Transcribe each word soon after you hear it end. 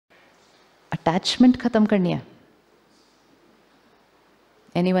Attachment खत्म करनी है.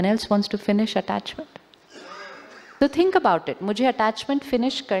 Anyone else wants to finish attachment? So think about it. मुझे attachment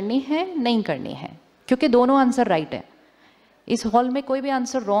finish करनी है, नहीं करनी है, क्योंकि दोनों आंसर राइट है. इस हॉल में कोई भी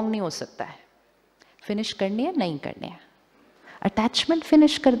आंसर रॉन्ग नहीं हो सकता है. फिनिश करनी है, नहीं करनी है. अटैचमेंट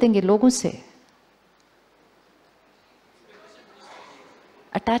फिनिश कर देंगे लोगों से.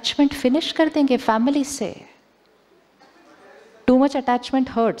 अटैचमेंट फिनिश कर देंगे फैमिली से. Too much attachment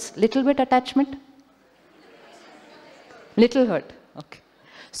hertz. Little bit attachment, little hurt. Okay.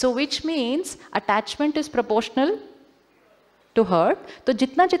 So which means attachment is proportional to hurt. तो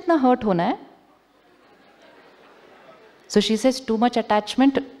जितना जितना हर्ट होना है. So she says too much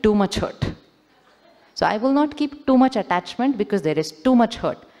attachment, too much hurt. So I will not keep too much attachment because there is too much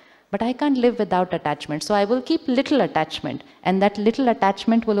hurt. But I can't live without attachment. So I will keep little attachment. And that little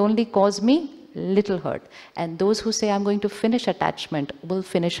attachment will only cause me little hurt. And those who say I'm going to finish attachment will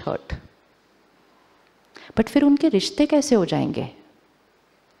finish hurt. But फिर उनके रिश्ते कैसे हो जाएंगे?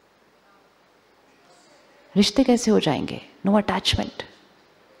 रिश्ते कैसे हो जाएंगे? No attachment.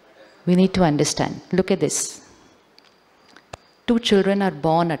 We need to understand. Look at this. Two children are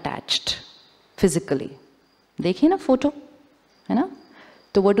born attached physically. देखिए ना फोटो, है ना?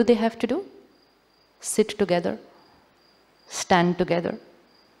 तो what do they have to do? Sit together, stand together,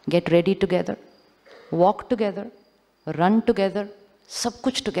 get ready together, walk together, run together, सब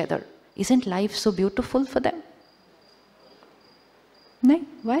कुछ together. Isn't life so beautiful for them? नहीं,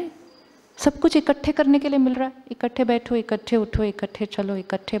 why? सब कुछ इकट्ठे करने के लिए मिल रहा है. इकट्ठे बैठो, इकट्ठे उठो, इकट्ठे चलो,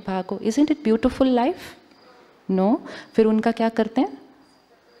 इकट्ठे भागो. Isn't it beautiful life? No. फिर उनका क्या करते हैं?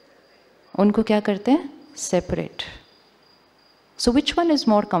 उनको क्या करते हैं? Separate. So which one is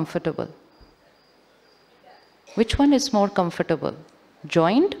more comfortable? Which one is more comfortable?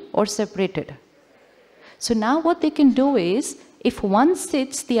 Joint और separated? So now what they can do is, if one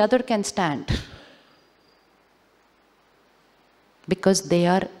seats the other can stand, because they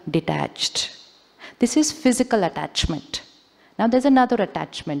are detached. This is physical attachment. Now there is another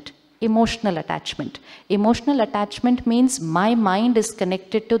attachment. Emotional attachment. Emotional attachment means my mind is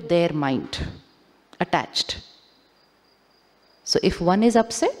connected to their mind. Attached. So if one is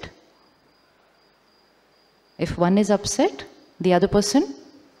upset, the other person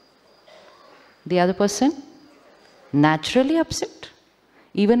naturally upset.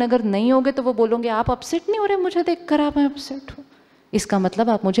 Even अगर नहीं होगे तो वो बोलोगे आप upset नहीं हो रहे मुझे देखकर, आप मैं upset हूँ. इसका मतलब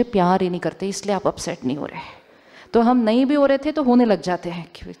आप मुझे प्यार ही नहीं करते, इसलिए आप upset नहीं हो रहे. तो हम नहीं भी हो रहे थे तो होने लग जाते हैं.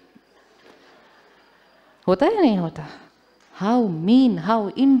 होता है नहीं होता? How mean, how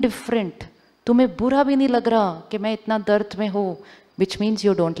indifferent. तुम्हें बुरा भी नहीं लग रहा कि मैं इतना दर्द में हूँ, which means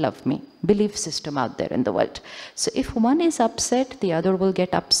you don't love me. Belief system out there in the world. So if one is upset, the other will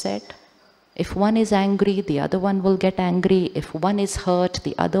get upset. If one is angry, the other one will get angry. If one is hurt,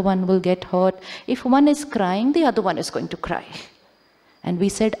 the other one will get hurt. If one is crying, the other one is going to cry. And we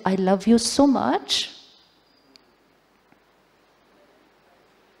said, I love you so much.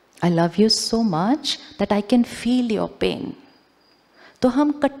 I love you so much that I can feel your pain. तो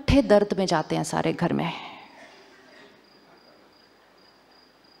हम कट्ठे दर्द में जाते हैं सारे घर में.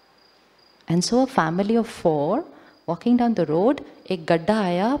 And so a family of 4 walking down the road, एक गड्ढा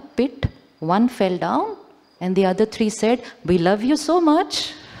आया, pit, one fell down and the other 3 said, we love you so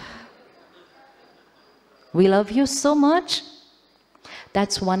much. We love you so much.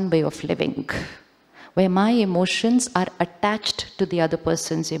 That's one way of living, where my emotions are attached to the other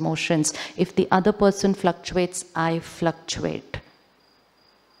person's emotions. If the other person fluctuates, I fluctuate.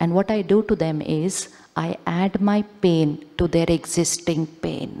 And what I do to them is, I add my pain to their existing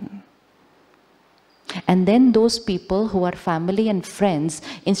pain. And then those people who are family and friends,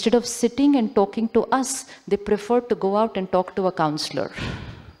 instead of sitting and talking to us, they prefer to go out and talk to a counselor,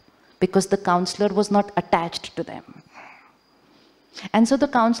 because the counselor was not attached to them. And so the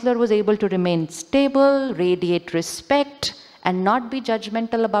counselor was able to remain stable, radiate respect, and not be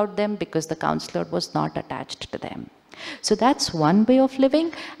judgmental about them because the counselor was not attached to them. So that's one way of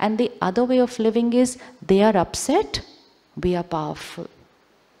living. And the other way of living is, they are upset, we are powerful.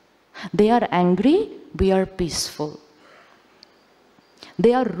 They are angry, we are peaceful.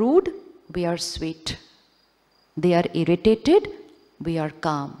 They are rude, we are sweet. They are irritated, we are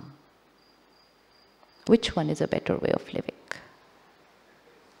calm. Which one is a better way of living?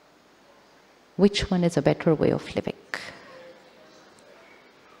 Which one is a better way of living?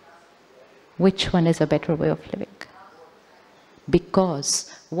 Which one is a better way of living?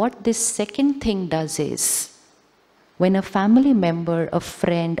 Because what this second thing does is, when a family member, a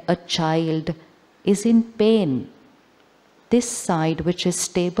friend, a child is in pain, this side, which is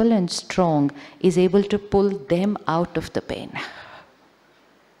stable and strong, is able to pull them out of the pain.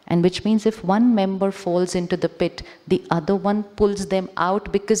 And which means if one member falls into the pit, the other one pulls them out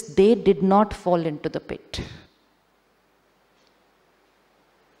because they did not fall into the pit.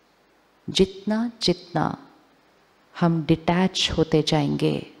 जितना जितना हम detach होते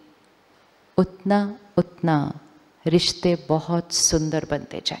जाएंगे, उतना उतना रिश्ते बहुत सुंदर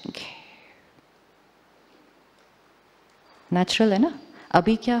बनते जाएंगे. नेचुरल है ना?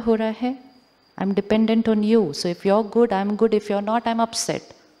 अभी क्या हो रहा है? I'm dependent on you. So if you're good, I'm good. If you're not, I'm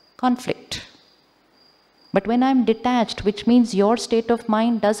upset. Conflict. But when I'm detached, which means your state of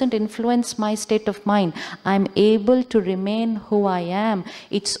mind doesn't influence my state of mind, I'm able to remain who I am.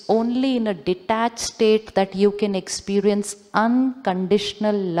 It's only in a detached state that you can experience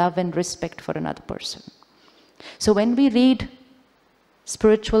unconditional love and respect for another person. So when we read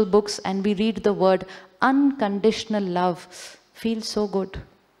spiritual books and we read the word unconditional love, feels so good.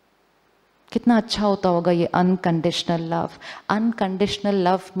 कितना अच्छा होता होगा ये unconditional love. Unconditional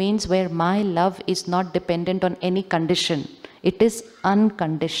love means where my love is not dependent on any condition. It is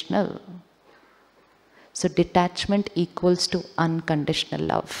unconditional. So detachment equals to unconditional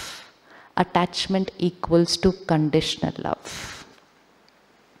love. Attachment equals to conditional love.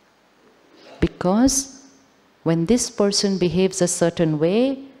 Because when this person behaves a certain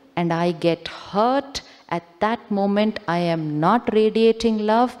way and I get hurt, at that moment, I am not radiating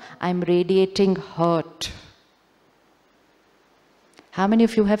love, I am radiating hurt. How many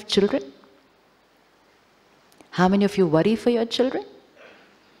of you have children? How many of you worry for your children?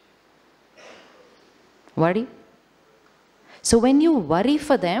 Worry? So when you worry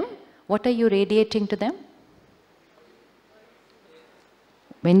for them, what are you radiating to them?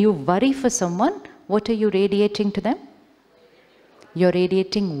 When you worry for someone, what are you radiating to them? You're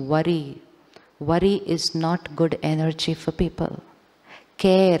radiating worry. Worry is not good energy for people.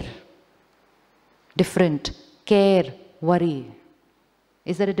 Care, different. Care, worry.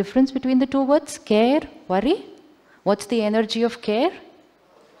 Is there a difference between the two words? Care, worry. What's the energy of care?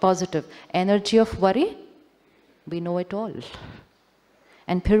 Positive. Energy of worry? We know it all.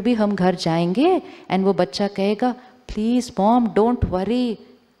 And फिर भी हम घर जाएंगे and वो बच्चा कहेगा, please mom, don't worry.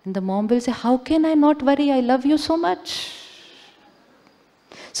 And the mom will say, how can I not worry? I love you so much.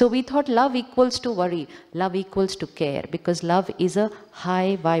 So we thought love equals to worry. Love equals to care, because love is a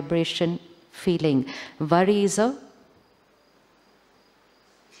high vibration feeling. Worry is a...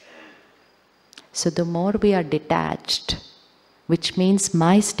 So the more we are detached, which means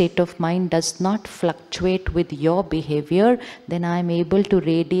my state of mind does not fluctuate with your behavior, then I am able to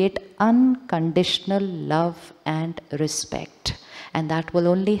radiate unconditional love and respect. And that will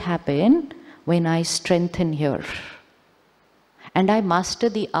only happen when I strengthen here. And I master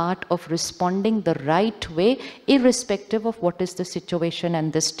the art of responding the right way, irrespective of what is the situation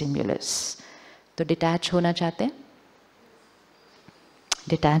and the stimulus. तो detach होना चाहते हैं?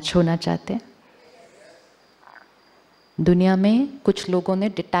 Detach होना चाहते हैं? दुनिया में कुछ लोगों ने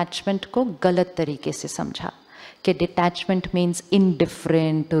detachment को गलत तरीके से समझा कि detachment means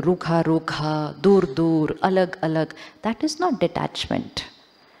indifferent, रूखा रूखा, दूर दूर, अलग अलग. That is not detachment.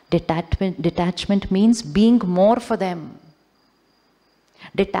 Detachment means being more for them.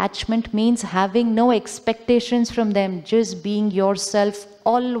 Detachment means having no expectations from them, just being yourself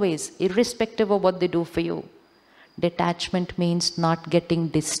always, irrespective of what they do for you. Detachment means not getting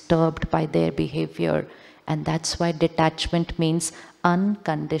disturbed by their behavior. And that's why detachment means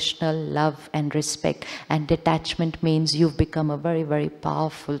unconditional love and respect. And detachment means you've become a very, very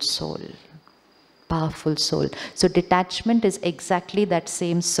powerful soul. Powerful soul. So detachment is exactly that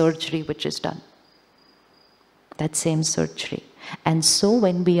same surgery which is done. That same surgery. And so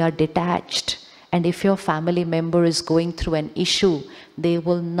when we are detached, and if your family member is going through an issue, they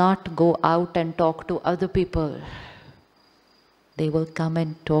will not go out and talk to other people. They will come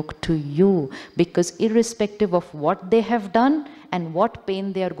and talk to you, because irrespective of what they have done and what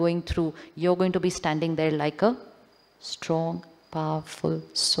pain they are going through, you're going to be standing there like a strong, powerful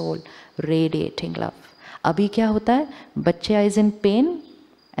soul, radiating love. Abhi kya hota hai? Bachcha is in pain,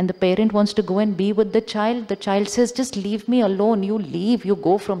 and the parent wants to go and be with the child says, just leave me alone, you leave, you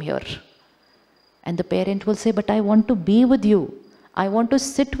go from here. And the parent will say, but I want to be with you, I want to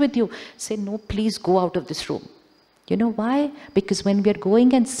sit with you. Say, no, please go out of this room. You know why? Because when we are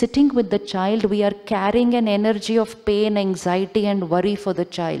going and sitting with the child, we are carrying an energy of pain, anxiety and worry for the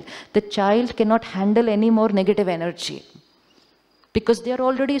child. The child cannot handle any more negative energy, because they are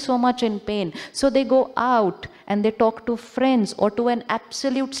already so much in pain. So they go out and they talk to friends or to an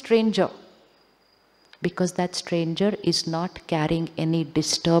absolute stranger, because that stranger is not carrying any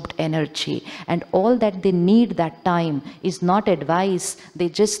disturbed energy. And all that they need that time is not advice, they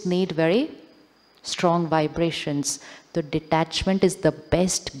just need very strong vibrations. So detachment is the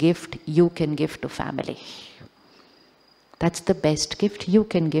best gift you can give to family. That's the best gift you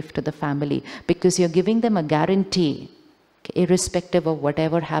can give to the family, because you're giving them a guarantee, irrespective of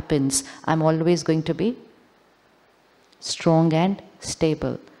whatever happens, I'm always going to be strong and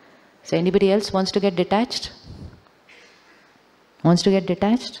stable. So anybody else wants to get detached? Wants to get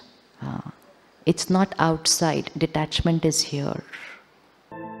detached? It's not outside. Detachment is here.